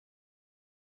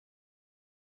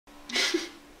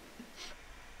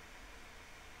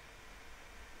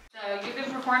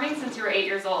performing since you were 8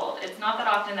 years old. It's not that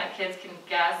often that kids can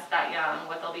guess that young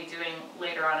what they'll be doing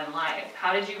later on in life.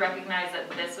 How did you recognize that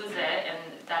this was it and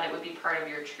that it would be part of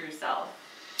your true self?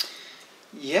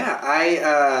 Yeah,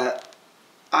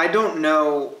 I don't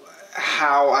know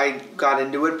how I got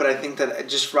into it, but I think that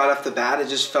just right off the bat, it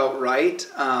just felt right.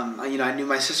 I knew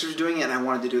my sisters were doing it, and I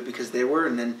wanted to do it because they were.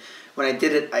 And then when I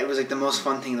did it, it was like the most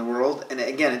fun thing in the world. And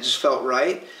again, it just felt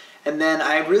right. And then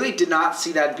I really did not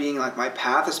see that being like my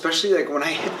path, especially like when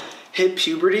I hit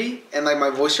puberty and like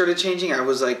my voice started changing. I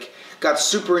was like, got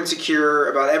super insecure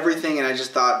about everything, and I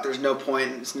just thought there's no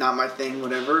point. It's not my thing,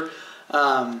 whatever.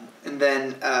 And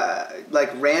then,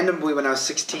 like randomly when I was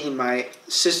 16, my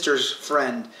sister's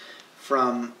friend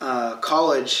from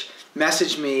college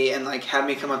messaged me and like had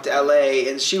me come up to LA,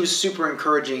 and she was super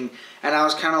encouraging, and I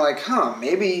was kind of like,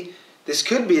 maybe this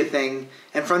could be a thing.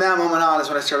 And from that moment on is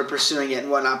when I started pursuing it and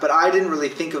whatnot. But I didn't really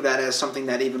think of that as something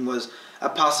that even was a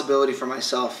possibility for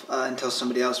myself until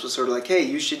somebody else was sort of like, hey,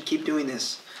 you should keep doing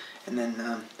this. And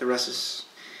then the rest is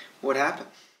what happened.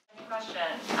 Question.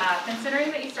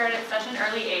 Considering that you started at such an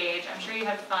early age, I'm sure you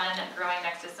had fun growing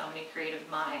next to so many creative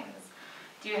minds.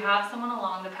 Do you have someone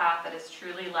along the path that has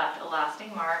truly left a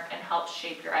lasting mark and helped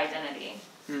shape your identity?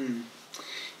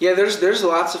 Yeah, there's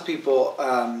lots of people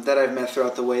that I've met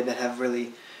throughout the way that have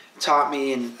really taught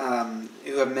me and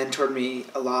who have mentored me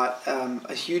a lot.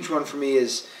 A huge one for me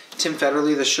is Tim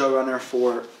Federle, the showrunner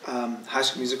for High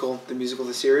School Musical,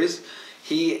 the series.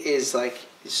 He is like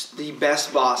the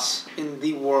best boss in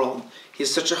the world.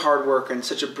 He's such a hard worker and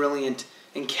such a brilliant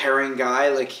and caring guy.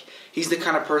 Like, he's the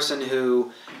kind of person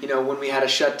who, when we had a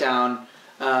shutdown,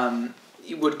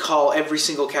 he would call every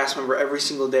single cast member every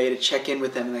single day to check in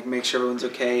with them and like make sure everyone's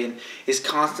okay, and is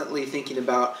constantly thinking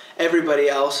about everybody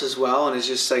else as well. And it's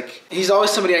just like, he's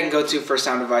always somebody I can go to for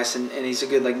sound advice, and he's a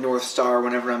good like North Star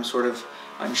whenever I'm sort of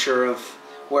unsure of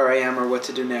where I am or what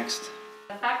to do next.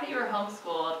 The fact that you were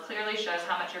homeschooled clearly shows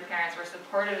how much your parents were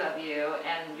supportive of you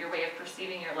and your way of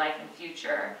perceiving your life and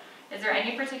future. Is there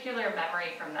any particular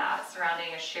memory from that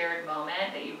surrounding a shared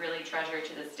moment that you really treasure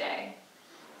to this day?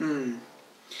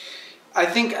 I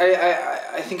think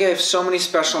I have so many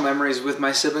special memories with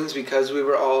my siblings because we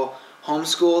were all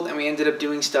homeschooled and we ended up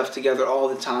doing stuff together all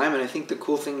the time. And I think the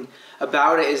cool thing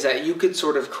about it is that you could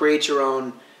sort of create your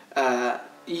own.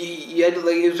 You had it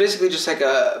was basically just like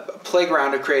a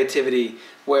playground of creativity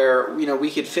where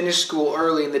we could finish school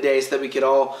early in the day so that we could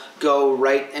all go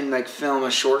write and like film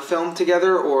a short film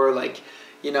together, or like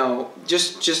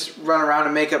just run around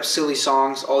and make up silly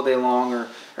songs all day long,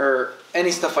 or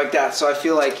any stuff like that. So I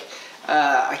feel like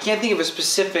I can't think of a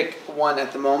specific one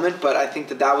at the moment, but I think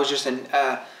that was just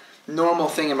a normal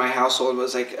thing in my household,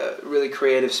 was like a really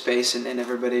creative space, and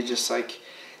everybody just like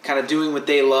kind of doing what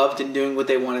they loved and doing what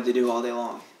they wanted to do all day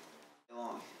long.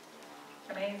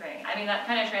 Amazing. I mean, that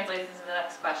kind of translates into the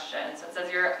next question. So it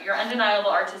says your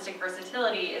undeniable artistic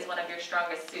versatility is one of your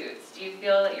strongest suits. Do you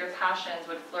feel that your passions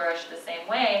would flourish the same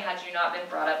way had you not been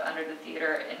brought up under the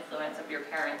theater influence of your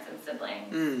parents and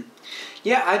siblings?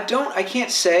 Yeah, I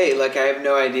can't say, like, I have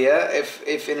no idea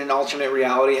if in an alternate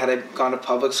reality, had I gone to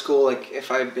public school, like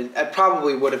I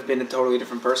probably would have been a totally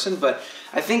different person. But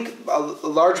I think a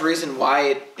large reason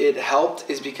why it helped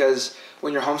is because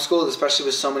when you're homeschooled, especially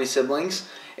with so many siblings,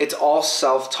 it's all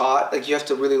self-taught. Like, you have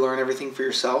to really learn everything for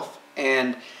yourself,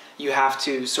 and you have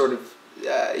to sort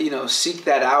of, seek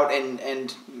that out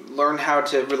and learn how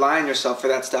to rely on yourself for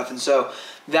that stuff. And so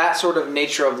that sort of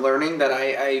nature of learning that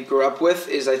I grew up with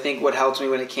is, I think, what helped me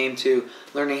when it came to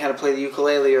learning how to play the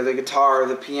ukulele or the guitar or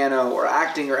the piano or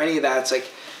acting or any of that. It's like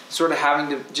sort of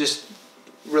having to just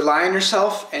rely on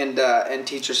yourself and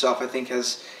teach yourself, I think,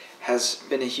 has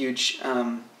been a huge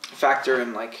factor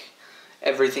in like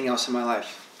everything else in my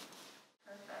life.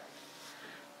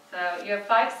 So you have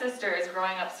 5 sisters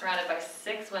growing up surrounded by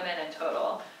 6 women in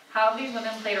total. How have these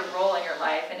women played a role in your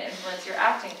life and influenced your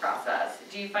acting process?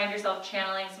 Do you find yourself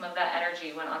channeling some of that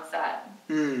energy when on set?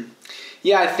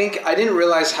 Yeah, I think I didn't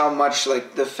realize how much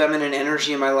like the feminine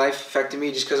energy in my life affected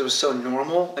me just because it was so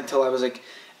normal until I was like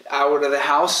out of the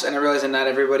house, and I realized that not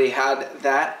everybody had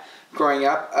that growing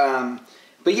up.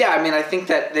 But yeah, I mean, I think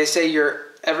that they say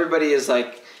everybody is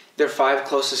like their 5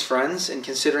 closest friends, and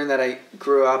considering that I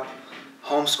grew up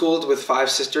homeschooled with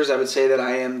 5 sisters, I would say that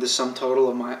I am the sum total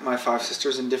of my 5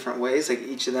 sisters in different ways. Like,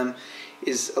 each of them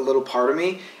is a little part of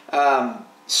me.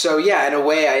 So yeah, in a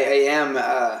way, I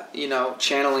am,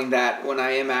 channeling that when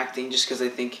I am acting, just because I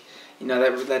think,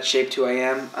 that shaped who I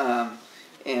am.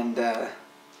 And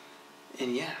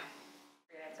yeah.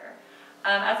 Great answer.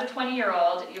 As a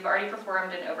 20-year-old, you've already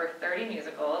performed in over 30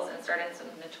 musicals and starred in some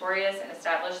notorious and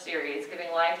established series,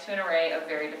 giving life to an array of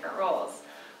very different roles.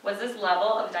 Was this level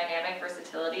of dynamic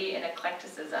versatility and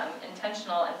eclecticism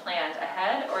intentional and planned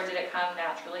ahead, or did it come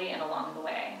naturally and along the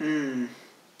way?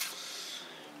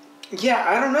 Yeah,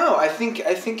 I don't know. I think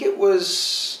it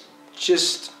was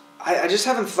just I just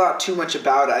haven't thought too much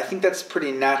about it. I think that's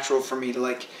pretty natural for me to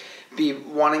like be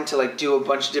wanting to like do a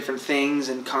bunch of different things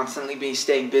and constantly be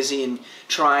staying busy and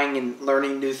trying and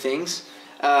learning new things.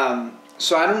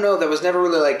 So I don't know, that was never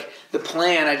really like the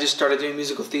plan. I just started doing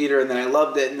musical theater and then I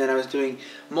loved it, and then I was doing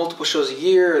multiple shows a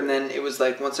year, and then it was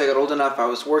like once I got old enough I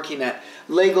was working at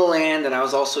Legoland, and I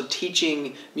was also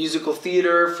teaching musical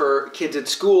theater for kids at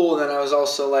school, and then I was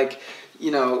also like,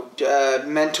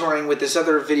 mentoring with this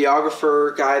other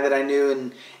videographer guy that I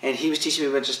knew, and he was teaching me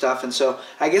a bunch of stuff, and so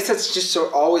I guess that's just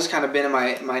always kind of been in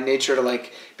my nature to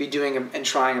like be doing and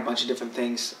trying a bunch of different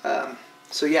things.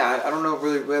 So yeah, I don't know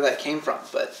really where that came from,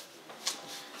 but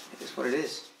it is what it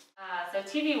is. So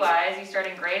TV-wise, you starred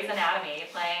in Grey's Anatomy,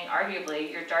 playing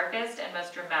arguably your darkest and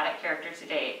most dramatic character to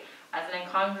date, as an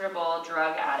inconsolable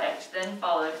drug addict, then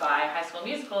followed by High School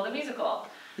Musical, the musical,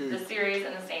 the series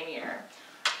in the same year.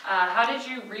 How did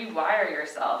you rewire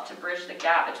yourself to bridge the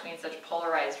gap between such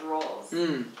polarized roles?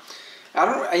 I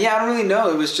don't really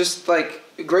know. It was just like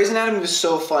Grey's Anatomy was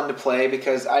so fun to play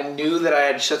because I knew that I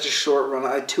had such a short run.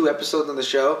 I had 2 episodes on the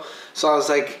show, so I was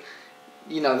like,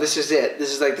 this is it.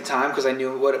 This is like the time, because I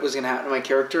knew what was going to happen to my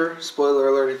character. Spoiler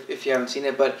alert if you haven't seen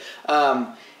it, but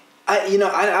I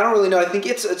don't really know. I think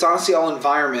it's honestly all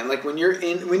environment. Like when you're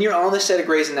on the set of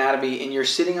Grey's Anatomy and you're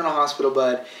sitting on a hospital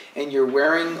bed and you're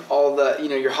wearing all the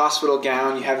your hospital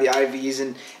gown, you have the IVs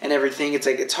and everything. It's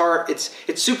like it's hard. It's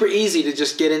super easy to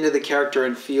just get into the character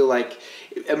and feel like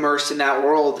immersed in that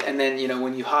world. And then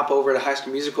when you hop over to High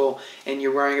School Musical and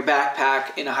you're wearing a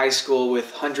backpack in a high school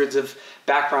with hundreds of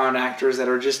background actors that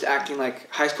are just acting like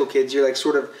high school kids, you're like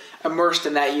sort of immersed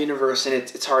in that universe, and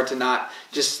it's hard to not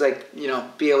just like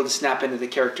be able to snap into the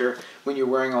character when you're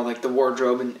wearing all like the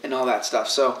wardrobe and all that stuff.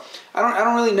 So I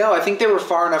don't really know. I think they were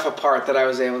far enough apart that I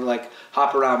was able to like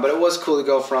hop around, but it was cool to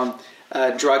go from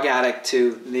drug addict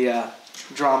to the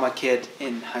drama kid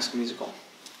in High School Musical.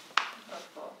 That's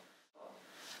cool.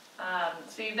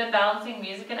 So you've been balancing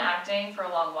music and acting for a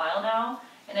long while now.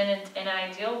 In an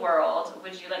ideal world,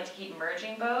 would you like to keep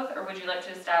merging both, or would you like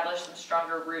to establish some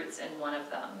stronger roots in one of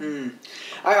them?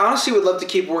 I honestly would love to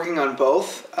keep working on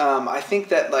both. I think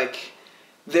that like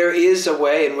there is a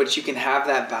way in which you can have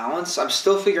that balance. I'm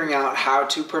still figuring out how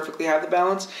to perfectly have the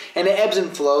balance, and it ebbs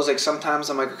and flows. Like sometimes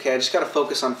I'm like, okay, I just got to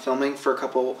focus on filming for a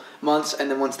couple months,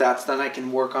 and then once that's done I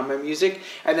can work on my music.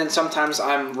 And then sometimes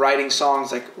I'm writing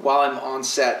songs like while I'm on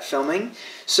set filming.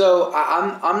 So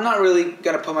I'm not really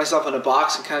gonna put myself in a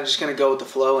box and kind of just gonna go with the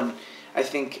flow. And I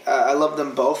think I love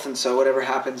them both, and so whatever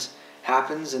happens,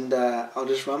 and I'll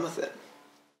just run with it.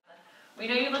 We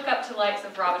know you look up to likes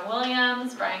of Robin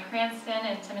Williams, Bryan Cranston,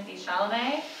 and Timothée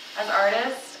Chalamet as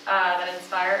artists that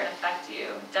inspire and affect you.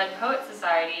 Dead Poets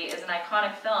Society is an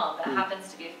iconic film that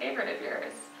happens to be a favorite of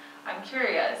yours. I'm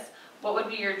curious, what would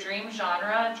be your dream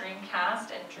genre, dream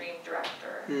cast, and dream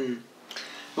director?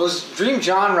 Well, dream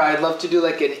genre, I'd love to do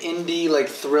like an indie, like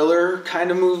thriller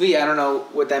kind of movie. I don't know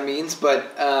what that means,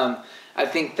 but I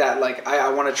think that like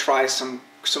I want to try some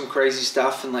crazy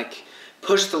stuff and like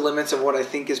push the limits of what I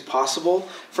think is possible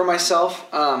for myself.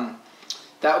 That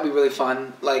would be really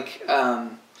fun. Like,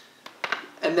 and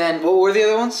then what were the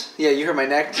other ones? Yeah, you heard my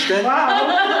neck just then.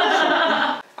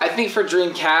 Wow. I think for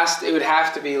dream cast, it would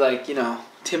have to be like Timothée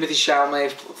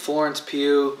Chalamet, Florence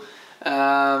Pugh.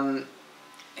 And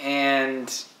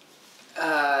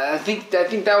I think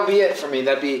that would be it for me.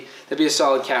 That'd be a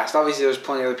solid cast. Obviously, there's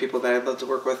plenty of other people that I'd love to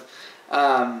work with.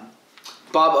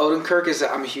 Bob Odenkirk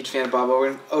I'm a huge fan of Bob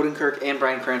Odenkirk and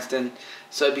Bryan Cranston,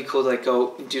 so it'd be cool to like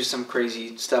go and do some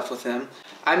crazy stuff with him.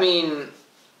 I mean,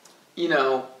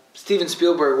 Steven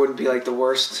Spielberg wouldn't be like the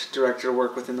worst director to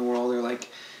work with in the world, or like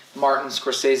Martin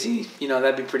Scorsese.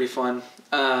 That'd be pretty fun.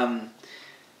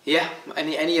 Yeah,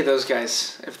 any of those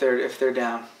guys, if they're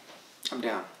down. I'm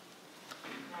down.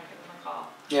 I'll give them a call.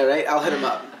 Yeah, right? I'll hit them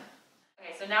up.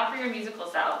 Okay, so now for your musical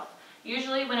self.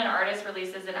 Usually when an artist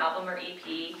releases an album or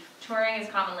EP, touring is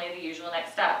commonly the usual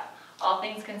next step. All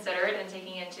things considered, and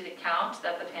taking into account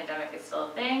that the pandemic is still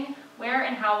a thing, where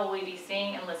and how will we be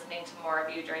seeing and listening to more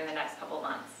of you during the next couple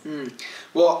months?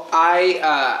 Well,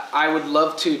 I would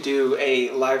love to do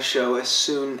a live show as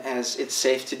soon as it's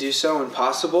safe to do so and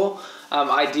possible.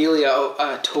 Ideally,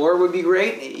 a tour would be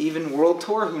great, even world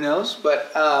tour, who knows?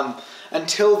 But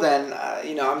until then,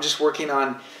 I'm just working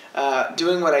on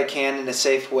doing what I can in a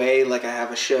safe way. Like I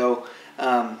have a show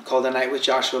called A Night with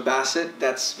Joshua Basset.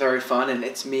 That's very fun, and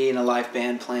it's me and a live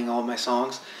band playing all of my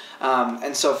songs.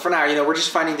 And so for now, we're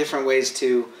just finding different ways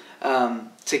to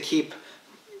to keep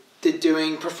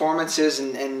doing performances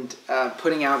and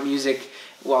putting out music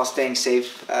while staying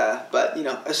safe. But you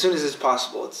know, as soon as it's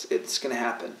possible, it's going to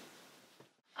happen.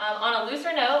 On a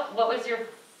looser note, what is your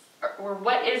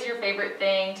favorite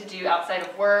thing to do outside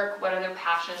of work? What other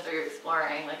passions are you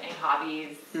exploring? Like any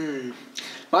hobbies?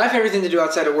 My favorite thing to do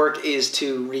outside of work is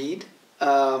to read,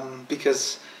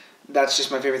 because that's just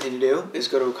my favorite thing to do, is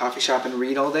go to a coffee shop and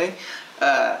read all day.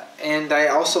 And I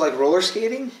also like roller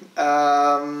skating.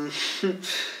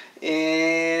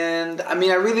 And I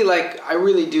mean, I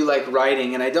really do like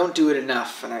writing, and I don't do it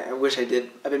enough, and I wish I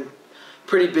did. I've been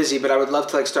pretty busy, but I would love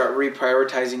to like start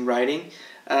reprioritizing writing.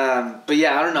 But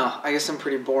yeah, I don't know. I guess I'm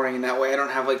pretty boring in that way. I don't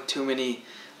have like too many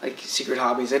like secret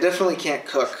hobbies. I definitely can't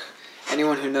cook.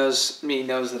 Anyone who knows me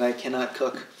knows that I cannot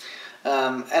cook.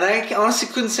 And I honestly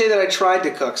couldn't say that I tried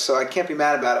to cook, so I can't be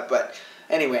mad about it. But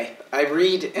anyway, I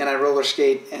read and I roller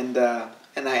skate and I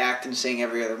act and sing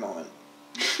every other moment.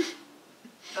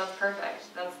 That's perfect.